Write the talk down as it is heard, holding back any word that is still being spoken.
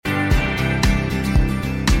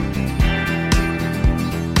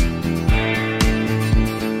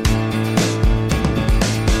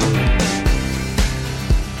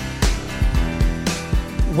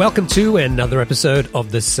Welcome to another episode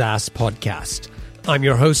of the SaaS podcast. I'm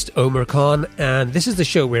your host, Omar Khan, and this is the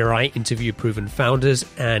show where I interview proven founders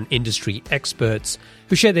and industry experts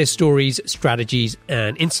who share their stories, strategies,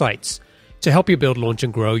 and insights to help you build, launch,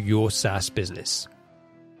 and grow your SaaS business.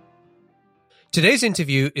 Today's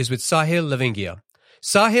interview is with Sahil Lavingia.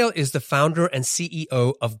 Sahil is the founder and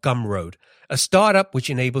CEO of Gumroad, a startup which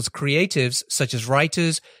enables creatives such as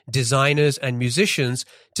writers, designers, and musicians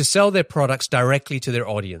to sell their products directly to their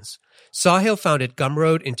audience. Sahil founded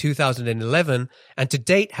Gumroad in 2011 and to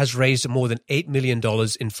date has raised more than $8 million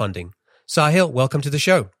in funding. Sahil, welcome to the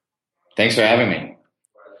show. Thanks for having me.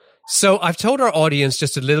 So I've told our audience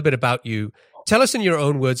just a little bit about you. Tell us in your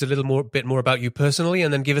own words bit more about you personally,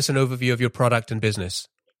 and then give us an overview of your product and business.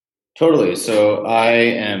 Totally. So I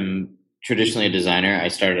am traditionally a designer. I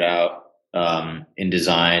started out in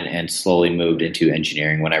design and slowly moved into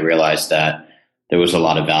engineering when I realized that there was a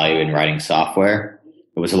lot of value in writing software.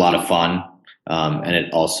 It was a lot of fun, and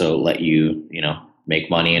it also let you, make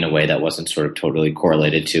money in a way that wasn't sort of totally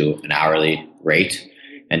correlated to an hourly rate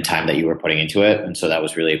and time that you were putting into it. And so that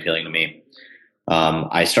was really appealing to me.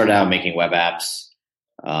 I started out making web apps.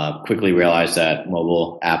 Quickly realized that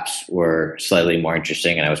mobile apps were slightly more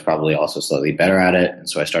interesting, and I was probably also slightly better at it. And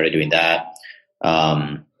so I started doing that.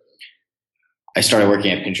 I started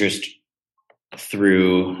working at Pinterest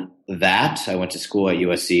through that. I went to school at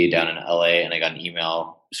USC down in LA, and I got an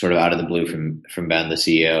email sort of out of the blue from Ben, the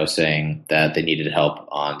CEO, saying that they needed help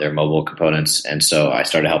on their mobile components. And so I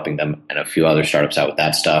started helping them and a few other startups out with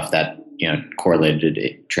that stuff that,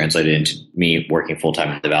 translated into me working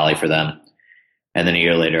full-time in the Valley for them. And then a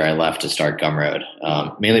year later, I left to start Gumroad,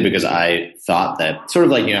 mainly because I thought that sort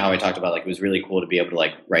of like, how I talked about, like, it was really cool to be able to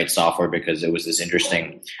like write software because it was this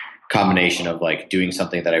interesting combination of like doing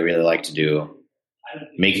something that I really like to do,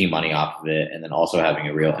 making money off of it, and then also having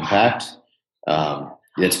a real impact.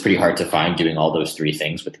 It's pretty hard to find doing all those three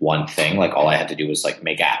things with one thing. Like all I had to do was like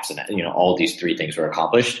make apps, and all these three things were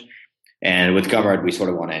accomplished. And with Gumroad, we sort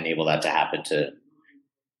of want to enable that to happen to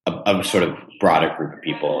a sort of broader group of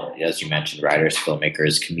people, as you mentioned, writers,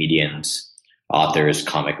 filmmakers, comedians, authors,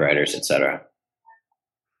 comic writers, etc.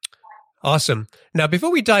 Awesome. Now,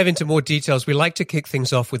 before we dive into more details, we like to kick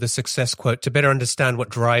things off with a success quote to better understand what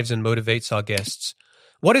drives and motivates our guests.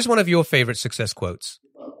 What is one of your favorite success quotes?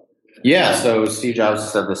 Yeah, so Steve Jobs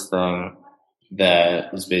said this thing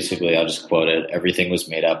that is basically, I'll just quote it, everything was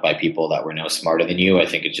made up by people that were no smarter than you. I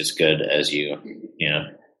think it's just good as you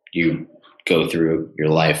go through your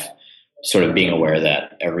life, sort of being aware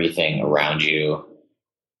that everything around you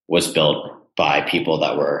was built by people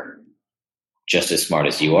that were just as smart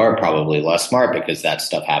as you are, probably less smart because that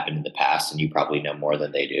stuff happened in the past and you probably know more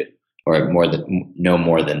than they do, or know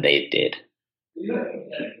more than they did.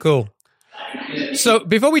 Cool. So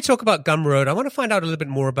before we talk about Gumroad, I want to find out a little bit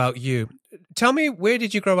more about you. Tell me, where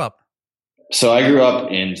did you grow up? So I grew up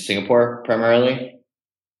in Singapore primarily.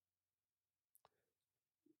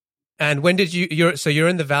 And when did you're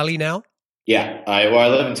in the Valley now? Yeah, I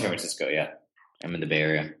live in San Francisco. Yeah, I'm in the Bay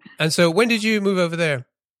Area. And so when did you move over there?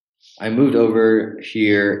 I moved over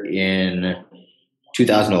here in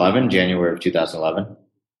 2011, January of 2011.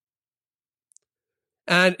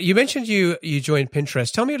 And you mentioned you joined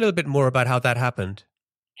Pinterest. Tell me a little bit more about how that happened.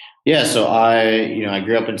 Yeah, so I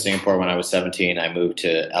grew up in Singapore when I was 17. I moved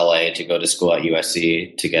to LA to go to school at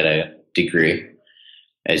USC to get a degree,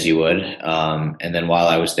 as you would. And then while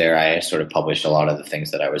I was there, I sort of published a lot of the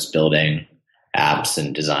things that I was building, apps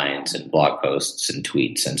and designs and blog posts and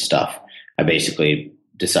tweets and stuff. I basically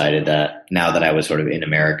decided that now that I was sort of in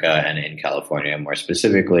America and in California more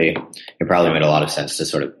specifically, it probably made a lot of sense to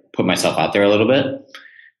sort of put myself out there a little bit.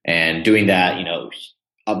 And doing that,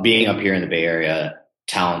 being up here in the Bay Area,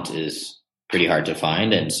 talent is pretty hard to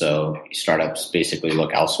find. And so startups basically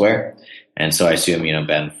look elsewhere. And so I assume,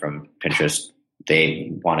 Ben from Pinterest,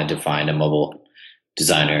 they wanted to find a mobile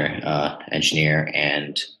designer, engineer,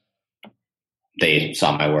 and they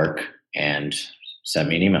saw my work and sent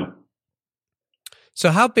me an email. So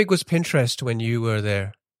how big was Pinterest when you were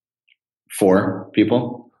there? 4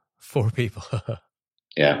 people. 4 people.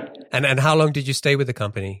 Yeah. And how long did you stay with the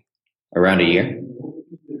company? Around a year.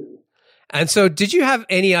 And so did you have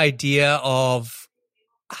any idea of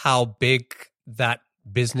how big that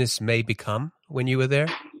business may become when you were there?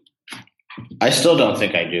 I still don't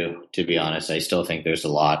think I do, to be honest. I still think there's a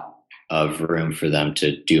lot of room for them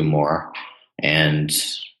to do more. And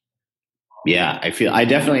yeah, I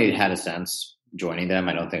definitely had a sense joining them.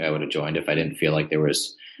 I don't think I would have joined if I didn't feel like there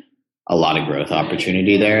was a lot of growth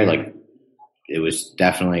opportunity there. Like it was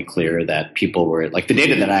definitely clear that people were like, the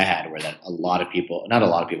data that I had were that a lot of people, not a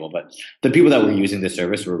lot of people, but the people that were using the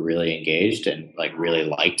service were really engaged and like really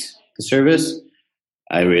liked the service.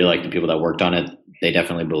 I really liked the people that worked on it. They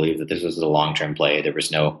definitely believed that this was a long-term play. There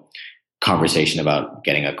was no conversation about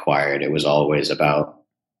getting acquired. It was always about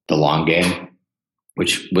the long game,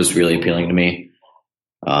 which was really appealing to me.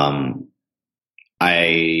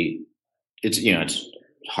 It's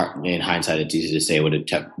hard, in hindsight, it's easy to say it would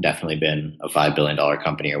have definitely been a $5 billion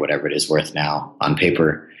company or whatever it is worth now on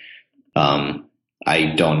paper.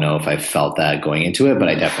 I don't know if I felt that going into it, but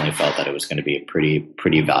I definitely felt that it was going to be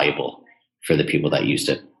pretty valuable for the people that used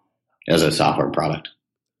it as a software product.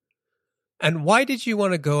 And why did you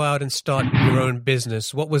want to go out and start your own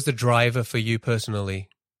business? What was the driver for you personally?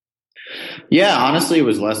 Yeah, honestly, it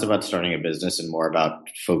was less about starting a business and more about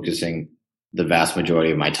focusing the vast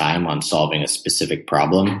majority of my time on solving a specific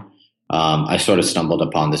problem. I sort of stumbled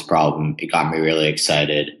upon this problem. It got me really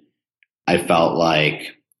excited. I felt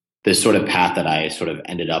like this sort of path that I sort of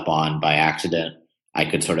ended up on by accident, I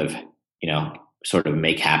could sort of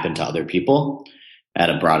make happen to other people at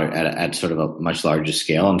at sort of a much larger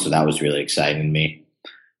scale. And so that was really exciting to me.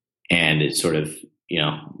 And it sort of,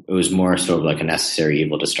 it was more sort of like a necessary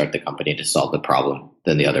evil to start the company to solve the problem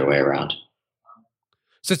than the other way around.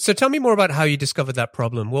 So tell me more about how you discovered that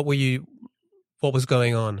problem. What was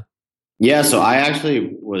going on? Yeah, so I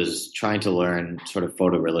actually was trying to learn sort of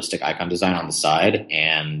photorealistic icon design on the side,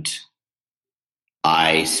 and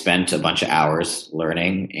I spent a bunch of hours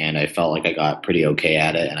learning, and I felt like I got pretty okay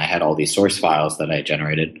at it, and I had all these source files that I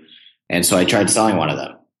generated. And so I tried selling one of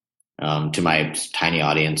them to my tiny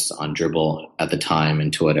audience on Dribbble at the time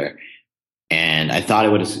and Twitter. And I thought it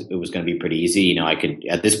was going to be pretty easy.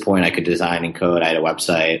 At this point, I could design and code. I had a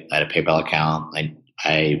website, I had a PayPal account,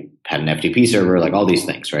 I had an FTP server, like all these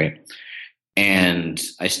things, right? And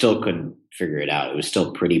I still couldn't figure it out. It was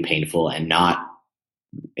still pretty painful and not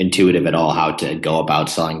intuitive at all how to go about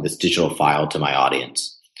selling this digital file to my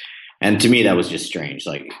audience. And to me, that was just strange.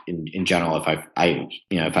 Like in general, if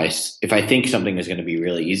I think something is going to be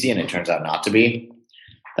really easy and it turns out not to be,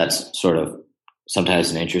 that's sort of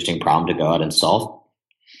sometimes an interesting problem to go out and solve.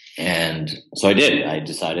 And so I did. I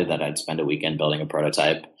decided that I'd spend a weekend building a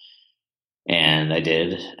prototype, and I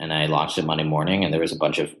did. And I launched it Monday morning, and there was a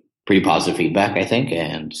bunch of pretty positive feedback, I think.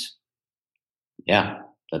 And yeah,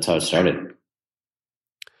 that's how it started.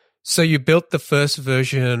 So you built the first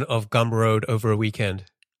version of Gumroad over a weekend?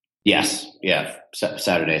 Yes. Yeah.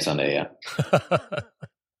 Saturday, Sunday. Yeah.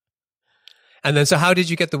 And then, so how did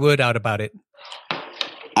you get the word out about it?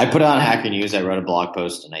 I put it on Hacker News. I wrote a blog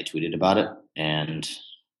post and I tweeted about it. And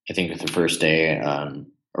I think the first day,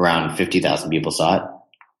 around 50,000 people saw it.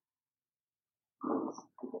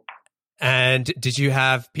 And did you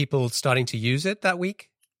have people starting to use it that week?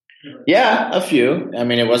 Yeah, a few. I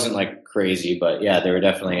mean, it wasn't like crazy, but yeah, there were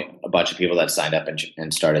definitely a bunch of people that signed up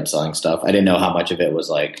and started selling stuff. I didn't know how much of it was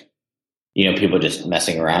like, people just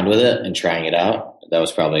messing around with it and trying it out. That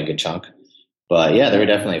was probably a good chunk. But yeah, there were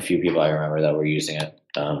definitely a few people I remember that were using it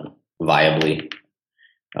viably,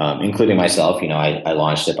 including myself. I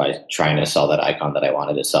launched it by trying to sell that icon that I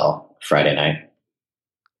wanted to sell Friday night.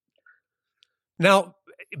 Now,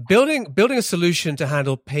 building a solution to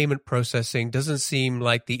handle payment processing doesn't seem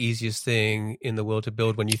like the easiest thing in the world to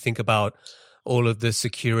build when you think about all of the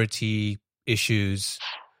security issues.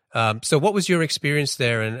 So what was your experience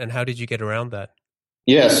there, and how did you get around that?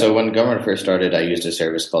 Yeah, so when Gumroad first started, I used a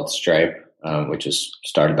service called Stripe, which was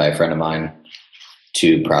started by a friend of mine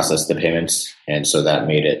to process the payments. And so that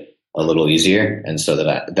made it a little easier. And so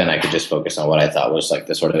that then I could just focus on what I thought was like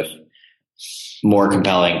the sort of more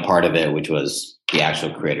compelling part of it, which was the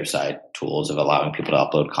actual creator side tools of allowing people to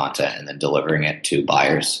upload content and then delivering it to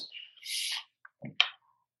buyers.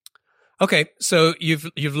 Okay, so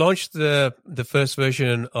you've launched the first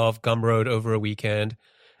version of Gumroad over a weekend.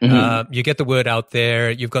 Mm-hmm. You get the word out there.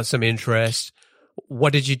 You've got some interest.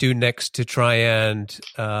 What did you do next to try and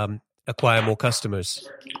acquire more customers?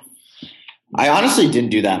 I honestly didn't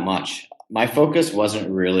do that much. My focus wasn't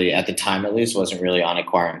really, at the time at least, wasn't really on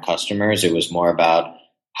acquiring customers. It was more about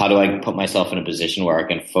how do I put myself in a position where I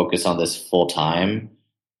can focus on this full time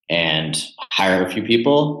and hire a few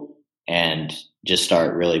people and just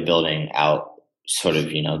start really building out sort of,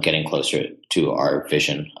 getting closer to our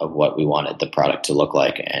vision of what we wanted the product to look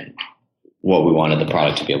like and what we wanted the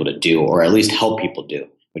product to be able to do, or at least help people do,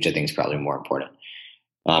 which I think is probably more important.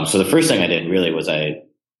 So the first thing I did really was I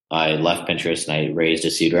left Pinterest and I raised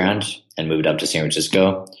a seed round and moved up to San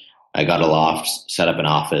Francisco. I got a loft, set up an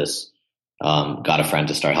office, got a friend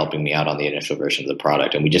to start helping me out on the initial version of the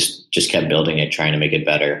product. And we just kept building it, trying to make it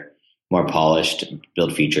better, more polished,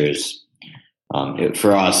 build features.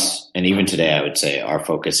 For us, and even today, I would say our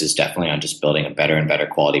focus is definitely on just building a better and better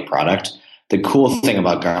quality product. The cool thing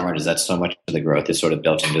about Gumroad is that so much of the growth is sort of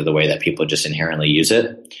built into the way that people just inherently use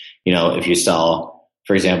it. If you sell,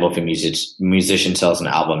 for example, if a musician sells an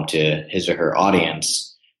album to his or her audience,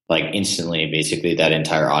 like instantly, basically that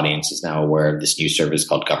entire audience is now aware of this new service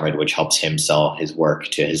called Gumroad, which helps him sell his work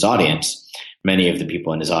to his audience. Many of the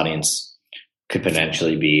people in his audience could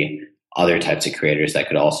potentially be other types of creators that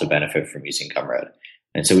could also benefit from using Gumroad.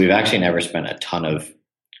 And so we've actually never spent a ton of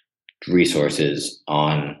resources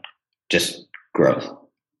on just growth.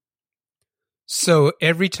 So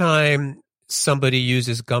every time somebody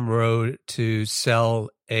uses Gumroad to sell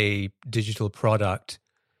a digital product,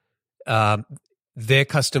 their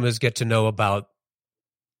customers get to know about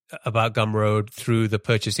Gumroad through the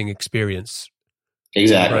purchasing experience.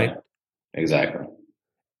 Exactly. Right? Exactly.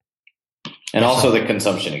 And also the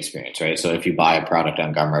consumption experience, right? So if you buy a product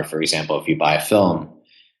on Gumroad, for example, if you buy a film,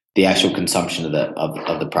 the actual consumption of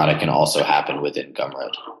the product can also happen within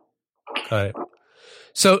Gumroad. Got it.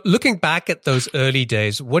 So looking back at those early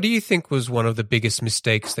days, what do you think was one of the biggest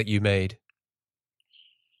mistakes that you made?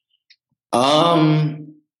 That's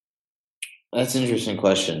an interesting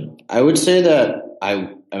question. I would say that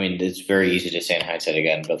I mean, it's very easy to say in hindsight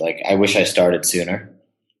again, but like, I wish I started sooner.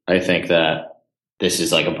 I think that this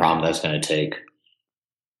is like a problem that's going to take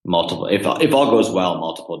multiple, if all goes well,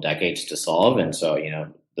 multiple decades to solve. And so,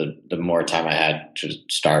 the more time I had to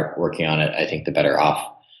start working on it, I think the better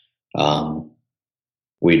off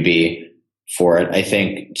we'd be for it. I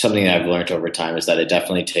think something that I've learned over time is that it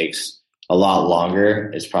definitely takes a lot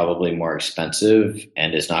longer, is probably more expensive,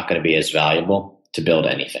 and is not going to be as valuable to build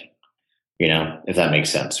anything, if that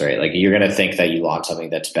makes sense, right? Like, you're going to think that you launch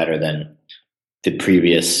something that's better than the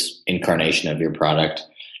previous incarnation of your product.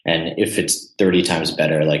 And if it's 30 times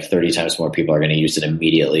better, like 30 times more people are going to use it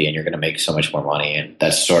immediately, and you're going to make so much more money. And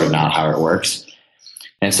that's sort of not how it works.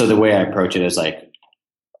 And so the way I approach it is like,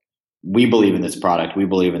 we believe in this product. We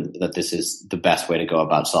believe that this is the best way to go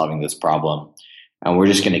about solving this problem. And we're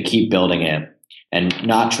just going to keep building it and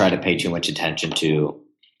not try to pay too much attention to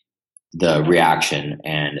the reaction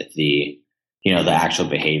and the actual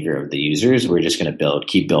behavior of the users. We're just going to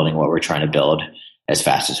keep building what we're trying to build as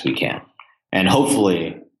fast as we can. And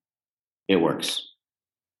hopefully it works.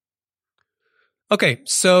 Okay,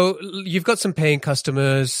 so you've got some paying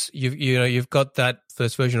customers. You've got that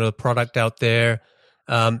first version of the product out there.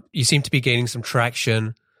 You seem to be gaining some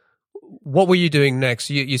traction. What were you doing next?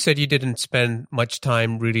 You said you didn't spend much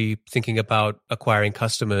time really thinking about acquiring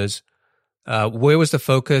customers. Where was the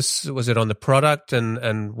focus? Was it on the product,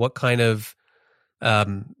 and what kind of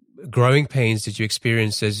growing pains did you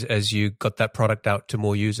experience as you got that product out to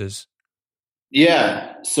more users?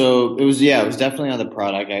 Yeah, so it was definitely on the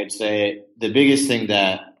product. I'd say the biggest thing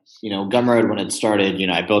that, Gumroad, when it started,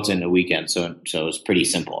 I built it in a weekend, so it was pretty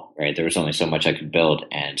simple, right? There was only so much I could build.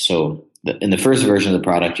 And so in the first version of the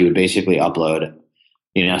product, you would basically upload,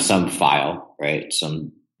 some file, right?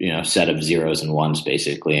 Some, set of zeros and ones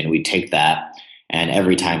basically. And we take that, and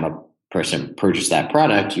every time a person purchased that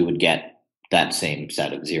product, you would get that same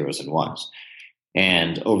set of zeros and ones.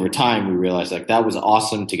 And over time, we realized like that was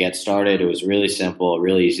awesome to get started. It was really simple,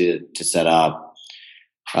 really easy to set up.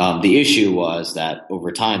 The issue was that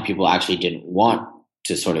over time, people actually didn't want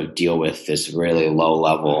to sort of deal with this really low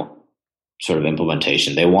level sort of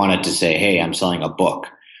implementation. They wanted to say, hey, I'm selling a book.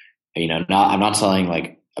 I'm not selling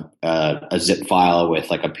like a zip file with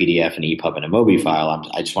like a PDF, an EPUB, and a MOBI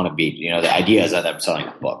file. I just want to be, the idea is that I'm selling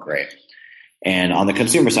a book, right? And on the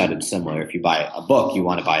consumer side, it's similar. If you buy a book, you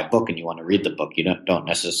want to buy a book and you want to read the book. You don't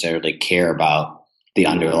necessarily care about the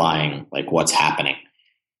underlying, like what's happening.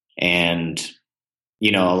 And,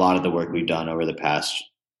 a lot of the work we've done over the past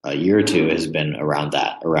year or two has been around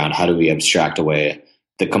that, around how do we abstract away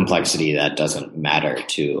the complexity that doesn't matter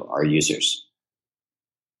to our users.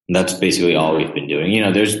 And that's basically all we've been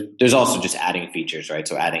doing. There's also just adding features, right?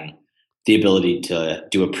 So adding the ability to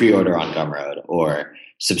do a pre-order on Gumroad, or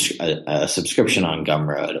a subscription on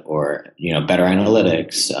Gumroad, or better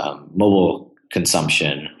analytics, mobile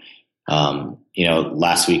consumption.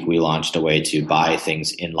 Last week we launched a way to buy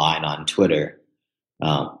things in line on Twitter,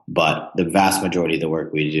 but the vast majority of the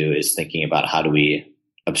work we do is thinking about how do we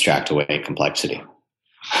abstract away complexity.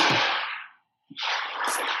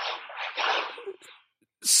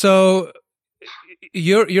 So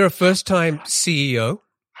you're a first-time CEO,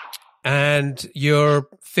 and you're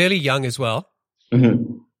fairly young as well.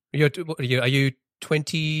 Mm-hmm. Are you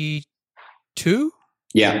 22?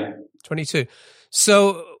 Yeah. 22.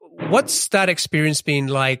 So what's that experience been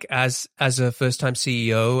like as a first-time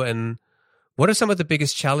CEO, and what are some of the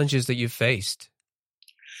biggest challenges that you've faced?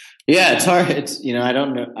 Yeah, it's hard. It's, I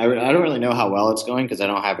don't know. I don't really know how well it's going because I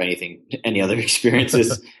don't have any other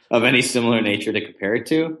experiences of any similar nature to compare it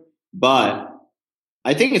to. But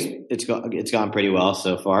I think it's gone pretty well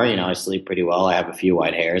so far. I sleep pretty well. I have a few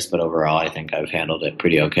white hairs, but overall, I think I've handled it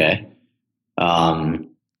pretty okay.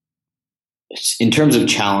 Um, in terms of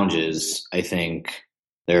challenges, I think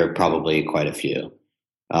there are probably quite a few.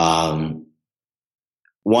 Um,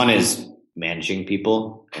 One is managing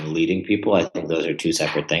people and leading people. I think those are two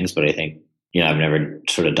separate things, but I think, I've never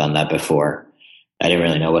sort of done that before. I didn't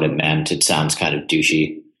really know what it meant. It sounds kind of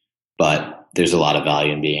douchey, but there's a lot of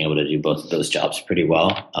value in being able to do both of those jobs pretty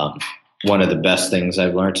well. One of the best things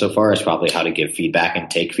I've learned so far is probably how to give feedback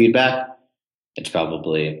and take feedback. It's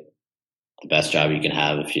probably the best job you can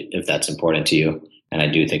have if that's important to you. And I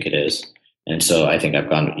do think it is. And so I think I've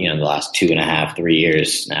gone, the last 2.5, 3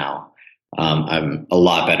 years now, I'm a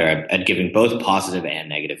lot better at giving both positive and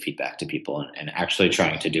negative feedback to people and actually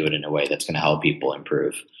trying to do it in a way that's going to help people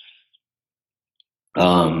improve.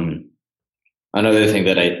 Another thing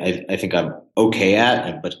that I think I'm okay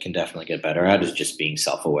at, but can definitely get better at, is just being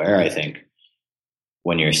self-aware. I think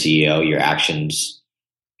when you're a CEO, your actions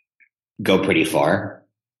go pretty far.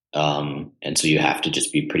 And so you have to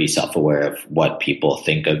just be pretty self-aware of what people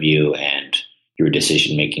think of you and your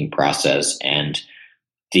decision-making process and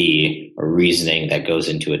the reasoning that goes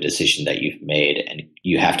into a decision that you've made. And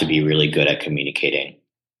you have to be really good at communicating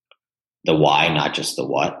the why, not just the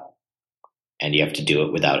what. And you have to do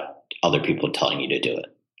it without other people telling you to do it,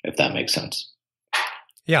 if that makes sense.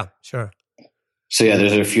 Yeah, sure. So yeah,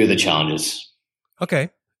 those are a few of the challenges. Okay.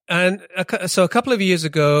 And so a couple of years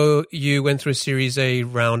ago, you went through a Series A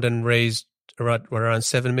round and raised around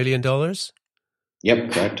 $7 million?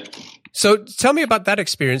 Yep, correct. So tell me about that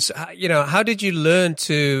experience. How did you learn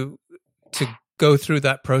to go through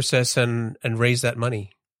that process and raise that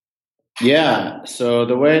money? Yeah. So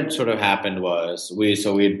the way it sort of happened was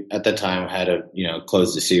we at the time had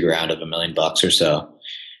closed the seed round of $1 million or so.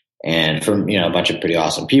 And from, a bunch of pretty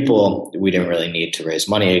awesome people, we didn't really need to raise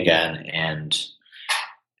money again. And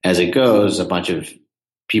as it goes, a bunch of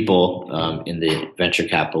people in the venture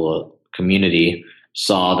capital community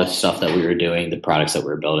saw the stuff that we were doing, the products that we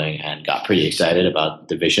were building, and got pretty excited about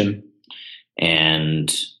the vision. And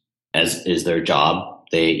as is their job,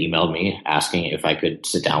 they emailed me asking if I could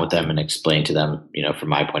sit down with them and explain to them, from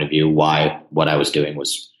my point of view, why what I was doing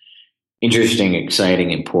was interesting,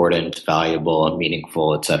 exciting, important, valuable,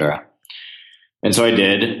 meaningful, etc. And so I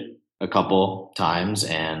did a couple times,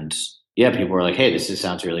 and yeah, people were like, "Hey, this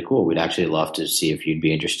sounds really cool. We'd actually love to see if you'd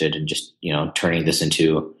be interested in just, turning this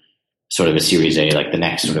into sort of a Series A, like the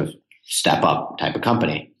next sort of step up type of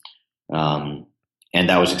company." And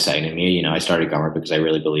that was exciting to me. I started Gumroad because I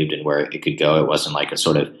really believed in where it could go. It wasn't like a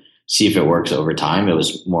sort of see if it works over time. It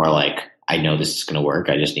was more like, I know this is going to work.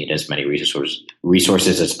 I just need as many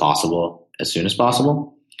resources as possible, as soon as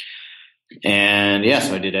possible. And yeah,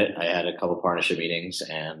 so I did it. I had a couple partnership meetings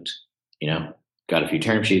and, got a few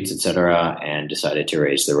term sheets, et cetera, and decided to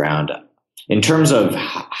raise the round. In terms of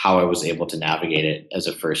how I was able to navigate it as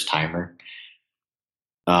a first timer,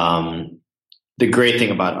 the great thing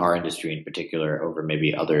about our industry in particular over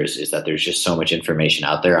maybe others is that there's just so much information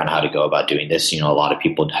out there on how to go about doing this. A lot of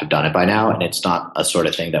people have done it by now, and it's not a sort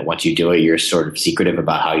of thing that once you do it, you're sort of secretive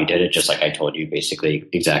about how you did it, just like I told you basically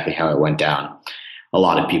exactly how it went down. A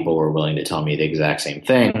lot of people were willing to tell me the exact same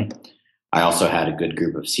thing. I also had a good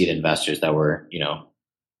group of seed investors that were,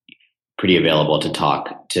 pretty available to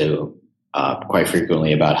talk to quite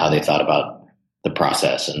frequently about how they thought about the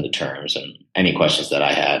process and the terms and any questions that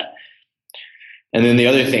I had. And then the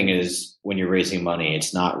other thing is when you're raising money,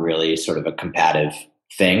 it's not really sort of a combative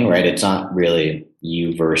thing, right? It's not really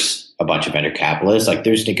you versus a bunch of venture capitalists. Like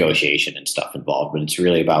there's negotiation and stuff involved, but it's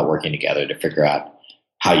really about working together to figure out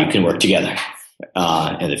how you can work together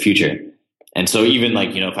in the future. And so even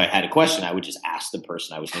like, if I had a question, I would just ask the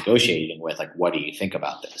person I was negotiating with, like, what do you think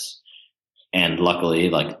about this? And luckily,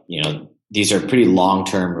 like, these are pretty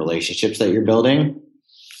long-term relationships that you're building.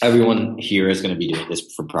 Everyone here is going to be doing this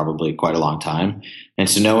for probably quite a long time. And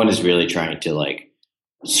so no one is really trying to like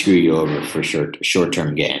screw you over for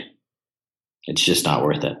short-term gain. It's just not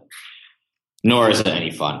worth it. Nor is it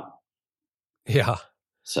any fun. Yeah.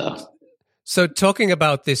 So talking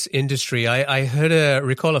about this industry, I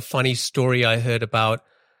recall a funny story I heard about,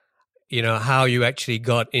 how you actually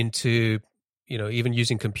got into, even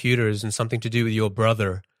using computers and something to do with your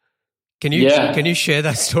brother. Can you share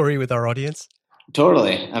that story with our audience?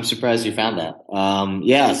 Totally. I'm surprised you found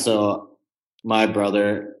that. So my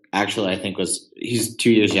brother actually, I think he's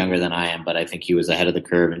 2 years younger than I am, but I think he was ahead of the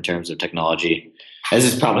curve in terms of technology. This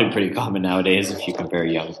is probably pretty common nowadays if you compare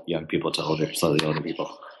young people to slightly older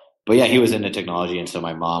people. but yeah, he was into technology. And so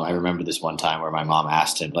my mom, I remember this one time where my mom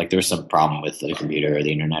asked him, like there was some problem with the computer or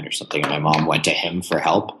the internet or something. And my mom went to him for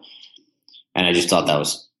help. And I just thought that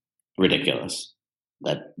was ridiculous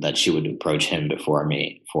that she would approach him before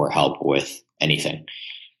me for help with anything.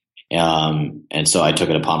 And so I took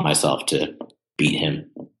it upon myself to beat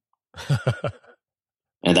him.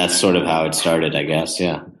 And that's sort of how it started, I guess.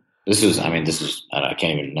 Yeah. I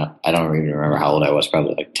can't even know. I don't even remember how old I was,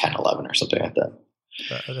 probably like 10, 11 or something like that.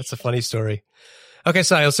 That's a funny story. Okay,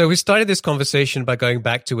 Sahil, so we started this conversation by going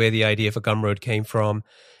back to where the idea for Gumroad came from.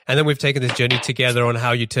 And then we've taken this journey together on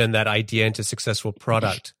how you turn that idea into a successful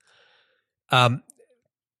product. Can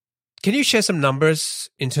you share some numbers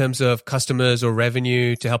in terms of customers or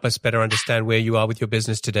revenue to help us better understand where you are with your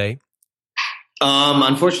business today?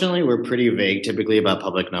 Unfortunately, we're pretty vague typically about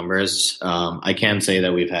public numbers. I can say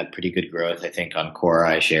that we've had pretty good growth. I think on Quora,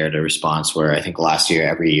 I shared a response where I think last year,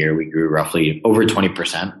 every year, we grew roughly over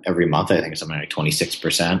 20% every month. I think something like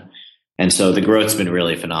 26%. And so the growth's been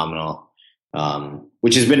really phenomenal,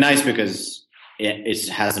 which has been nice because it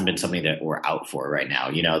hasn't been something that we're out for right now.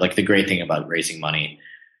 You know, like the great thing about raising money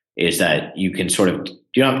is that you can sort of,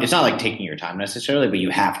 it's not like taking your time necessarily, but you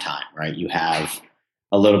have time, right? You have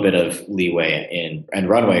a little bit of leeway and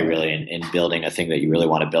runway really in building a thing that you really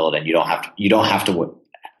want to build. And you don't have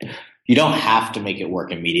to make it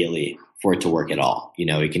work immediately for it to work at all. You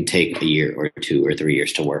know, it can take a year or 2 or 3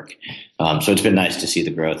 years to work. So it's been nice to see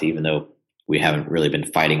the growth, even though we haven't really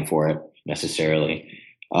been fighting for it necessarily.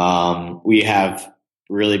 We have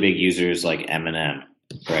really big users like Eminem,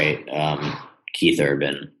 right? Keith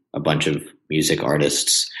Urban, a bunch of music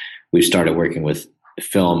artists. We've started working with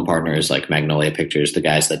film partners like Magnolia Pictures, the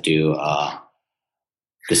guys that do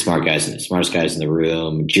the smartest guys in the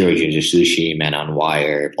room, Jiro Ginger Sushi, Men on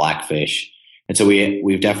Wire, Blackfish. And so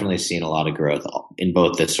we've definitely seen a lot of growth in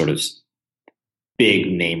both the sort of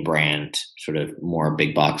big name brand, sort of more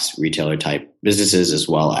big box retailer type businesses, as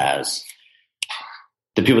well as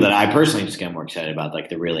the people that I personally just get more excited about, like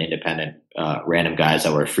the really independent random guys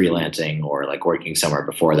that were freelancing or like working somewhere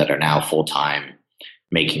before that are now full-time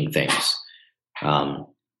making things.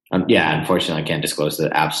 Unfortunately, I can't disclose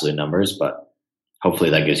the absolute numbers, but hopefully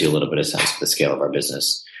that gives you a little bit of sense of the scale of our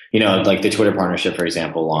business. You know, like the Twitter partnership, for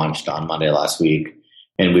example, launched on Monday last week,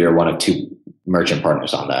 and we were one of 2 merchant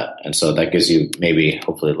partners on that. And so that gives you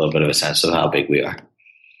hopefully a little bit of a sense of how big we are.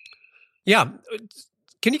 Yeah.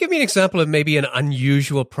 Can you give me an example of maybe an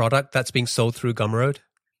unusual product that's being sold through Gumroad?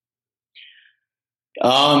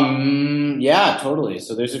 Yeah, totally.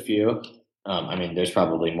 So there's a few. There's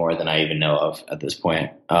probably more than I even know of at this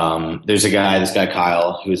point. There's this guy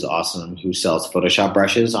Kyle, who's awesome, who sells Photoshop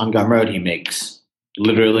brushes on Gumroad. He makes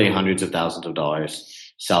literally hundreds of thousands of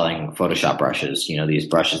dollars selling Photoshop brushes, you know, these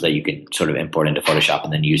brushes that you can sort of import into Photoshop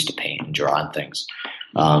and then use to paint and draw on things,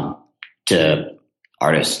 to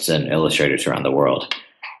artists and illustrators around the world.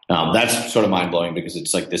 That's sort of mind blowing because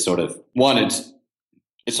it's like this sort of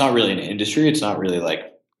it's not really an industry. It's not really like,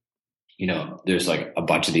 you know, there's like a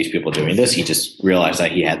bunch of these people doing this. He just realized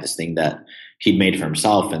that he had this thing that he'd made for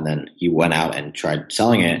himself, and then he went out and tried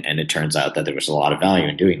selling it, and it turns out that there was a lot of value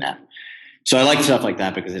in doing that. So I like stuff like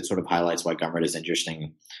that because it sort of highlights why Gumroad is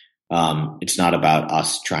interesting. It's not about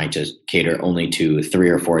us trying to cater only to 3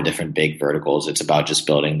 or 4 different big verticals. It's about just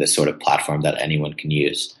building this sort of platform that anyone can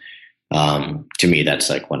use. To me, that's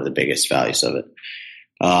like one of the biggest values of it.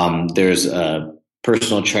 There's a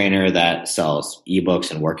personal trainer that sells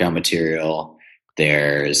ebooks and workout material.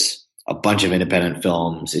 There's a bunch of independent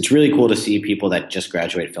films. It's really cool to see people that just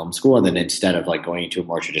graduate film school, and then instead of like going into a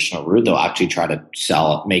more traditional route, they'll actually try to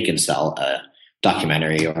make and sell a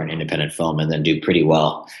documentary or an independent film and then do pretty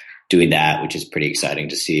well doing that, which is pretty exciting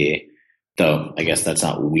to see. Though I guess that's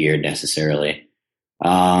not weird necessarily.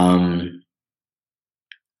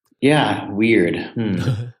 Weird.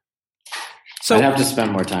 So I'd have to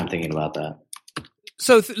spend more time thinking about that.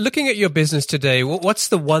 So looking at your business today, what's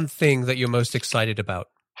the one thing that you're most excited about?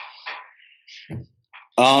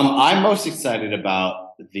 I'm most excited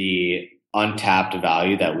about the untapped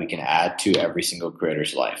value that we can add to every single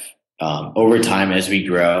creator's life. Over time, as we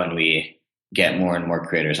grow and we get more and more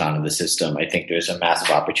creators onto the system, I think there's a massive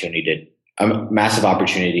opportunity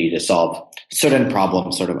to solve certain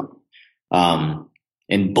problems sort of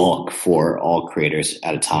in bulk for all creators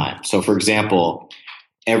at a time. So, for example,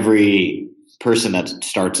 every person that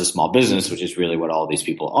starts a small business, which is really what all these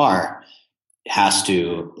people are, has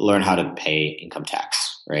to learn how to pay income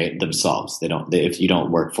tax, right? Themselves. If you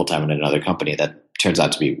don't work full time in another company, that turns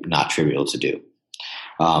out to be not trivial to do.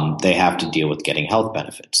 They have to deal with getting health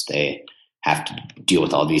benefits. They have to deal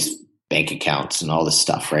with all these bank accounts and all this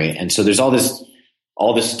stuff, right? And so there's all this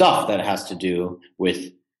stuff that has to do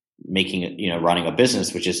with making, running a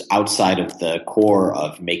business, which is outside of the core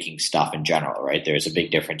of making stuff in general, right? There's a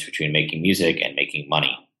big difference between making music and making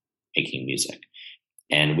money, making music.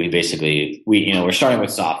 And we're starting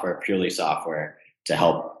with software, purely software, to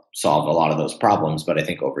help solve a lot of those problems. But I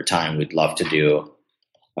think over time, we'd love to do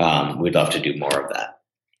more of that.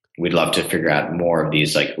 We'd love to figure out more of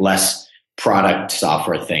these like less product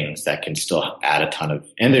software things that can still add a ton of,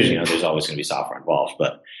 and there's always going to be software involved,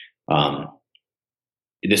 but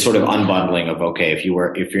this sort of unbundling of, okay, if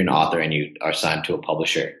you're an author and you are signed to a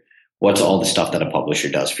publisher, what's all the stuff that a publisher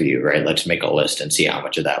does for you, right? Let's make a list and see how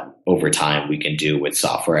much of that over time we can do with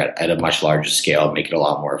software at a much larger scale, make it a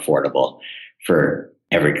lot more affordable for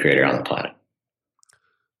every creator on the planet.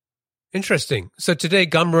 Interesting. So today,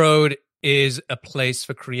 Gumroad is a place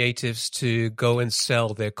for creatives to go and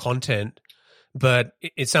sell their content, but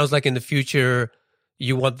it sounds like in the future,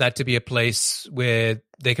 you want that to be a place where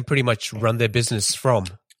they can pretty much run their business from.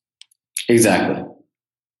 Exactly.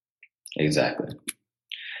 We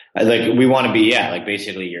want to be,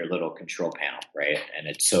 basically your little control panel, right? And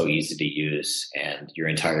it's so easy to use, and your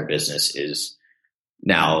entire business is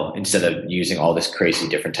now, instead of using all this crazy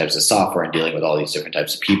different types of software and dealing with all these different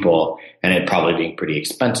types of people, and it probably being pretty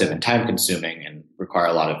expensive and time consuming and require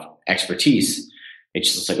a lot of expertise,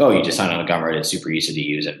 it's just like, oh, you just sign on a Gumroad, it's super easy to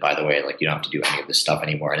use. And by the way, like, you don't have to do any of this stuff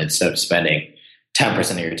anymore. And instead of spending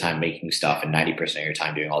 10% of your time making stuff and 90% of your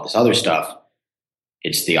time doing all this other stuff,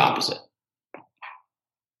 it's the opposite.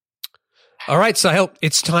 All right, Sahil,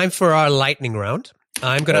 it's time for our lightning round.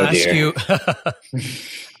 I'm going to ask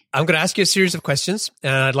you a series of questions,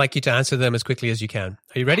 and I'd like you to answer them as quickly as you can.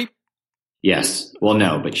 Are you ready? Yes. Well,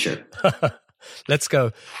 no, but sure. Let's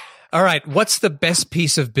go. All right. What's the best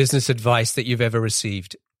piece of business advice that you've ever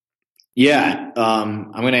received? Yeah.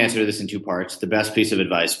 I'm going to answer this in two parts. The best piece of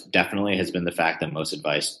advice definitely has been the fact that most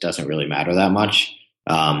advice doesn't really matter that much.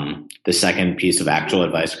 The second piece of actual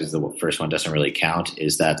advice, because the first one doesn't really count,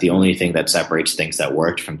 is that the only thing that separates things that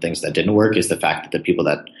worked from things that didn't work is the fact that the people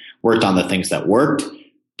that worked on the things that worked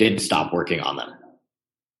didn't stop working on them.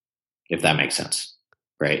 If that makes sense.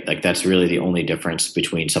 Right? Like, that's really the only difference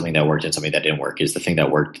between something that worked and something that didn't work, is the thing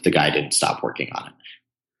that worked, the guy didn't stop working on it.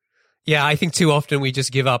 Yeah, I think too often we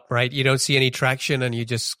just give up, right? You don't see any traction and you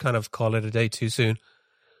just kind of call it a day too soon.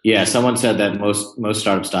 Yeah, someone said that most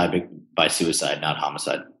startups die by suicide, not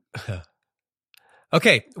homicide.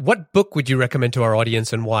 Okay, what book would you recommend to our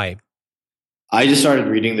audience and why? I just started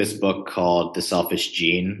reading this book called The Selfish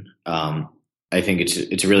Gene. I think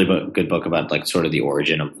it's a really good book about like sort of the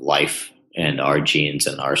origin of life and our genes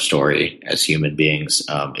and our story as human beings.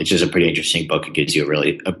 It's just a pretty interesting book. It gives you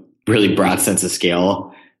a really broad sense of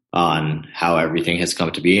scale on how everything has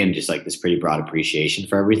come to be, and just like this pretty broad appreciation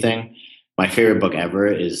for everything. My favorite book ever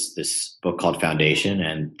is this book called Foundation,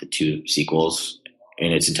 and the two sequels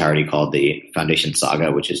in its entirety called the Foundation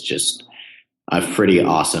Saga, which is just a pretty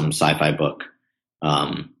awesome sci-fi book.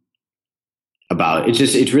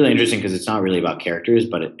 It's really interesting because it's not really about characters,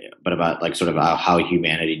 but about like sort of how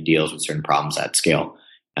humanity deals with certain problems at scale.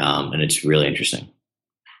 And it's really interesting.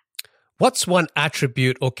 What's one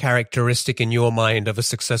attribute or characteristic in your mind of a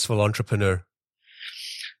successful entrepreneur?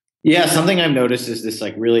 Yeah, something I've noticed is this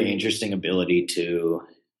like really interesting ability to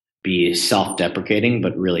be self-deprecating,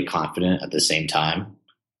 but really confident at the same time.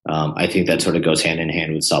 I think that sort of goes hand in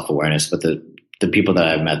hand with self-awareness, but the people that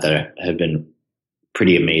I've met that have been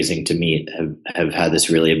pretty amazing to meet have had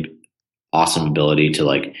this really awesome ability to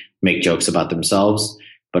like make jokes about themselves,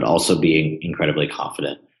 but also being incredibly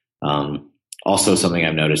confident. Also, something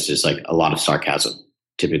I've noticed is like a lot of sarcasm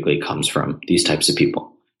typically comes from these types of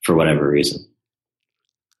people for whatever reason.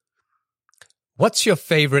 What's your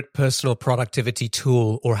favorite personal productivity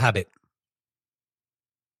tool or habit?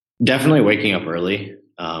 Definitely waking up early.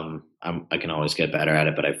 I can always get better at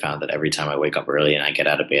it, but I've found that every time I wake up early and I get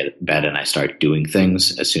out of bed and I start doing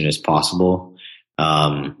things as soon as possible,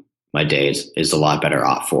 my day is a lot better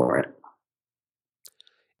off for it.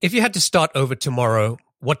 If you had to start over tomorrow,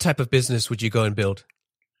 what type of business would you go and build?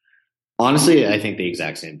 Honestly, I think the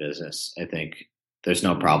exact same business. I think there's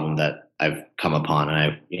no problem that I've come upon,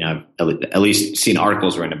 and I've at least seen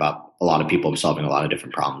articles written about a lot of people solving a lot of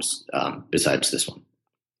different problems besides this one.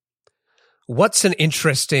 What's an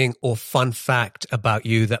interesting or fun fact about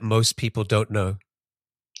you that most people don't know?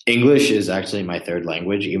 English is actually my third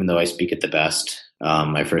language, even though I speak it the best.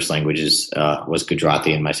 My first language was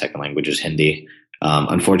Gujarati, and my second language is Hindi.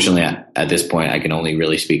 Unfortunately, at this point, I can only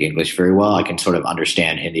really speak English very well. I can sort of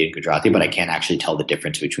understand Hindi and Gujarati, but I can't actually tell the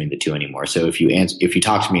difference between the two anymore. So if you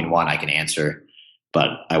talk to me in one, I can answer, but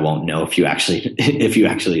I won't know if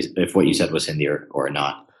what you said was Hindi or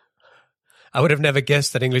not. I would have never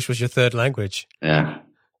guessed that English was your third language. Yeah.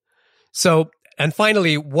 So, and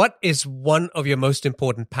finally, what is one of your most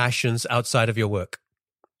important passions outside of your work?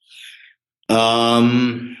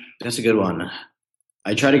 That's a good one.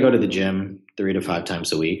 I try to go to the gym 3 to 5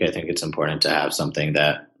 times a week. I think it's important to have something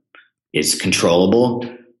that is controllable.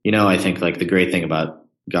 I think like the great thing about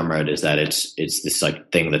Gumroad is that it's this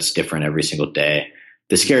like thing that's different every single day.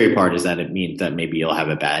 The scary part is that it means that maybe you'll have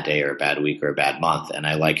a bad day or a bad week or a bad month. And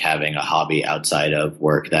I like having a hobby outside of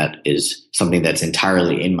work that is something that's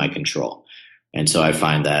entirely in my control. And so I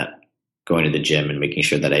find that going to the gym and making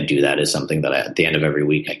sure that I do that is something that at the end of every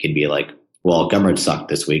week, I can be like, well, Gumroad sucked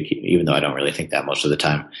this week, even though I don't really think that most of the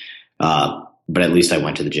time. But at least I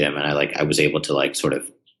went to the gym and I was able to like sort of,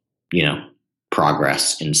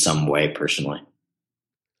 progress in some way personally.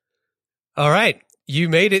 All right. You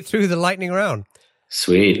made it through the lightning round.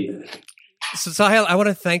 Sweet. So Sahil, I want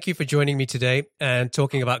to thank you for joining me today and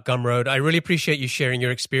talking about Gumroad. I really appreciate you sharing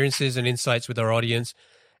your experiences and insights with our audience.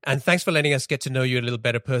 And thanks for letting us get to know you a little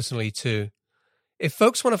better personally too. If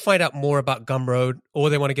folks want to find out more about Gumroad or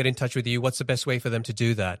they want to get in touch with you, what's the best way for them to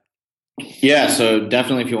do that? Yeah, so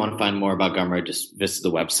definitely if you want to find more about Gumroad, just visit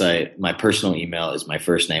the website. My personal email is my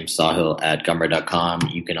first name, Sahil@gumroad.com.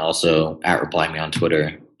 You can also @reply me on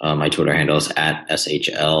Twitter. My Twitter handle is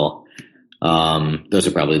 @SHL. Those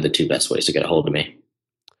are probably the two best ways to get a hold of me.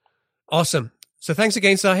 Awesome. So thanks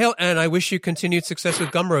again, Sahil, and I wish you continued success with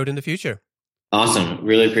Gumroad in the future. Awesome.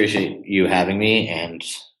 Really appreciate you having me, and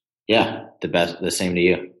yeah, the same to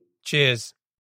you. Cheers.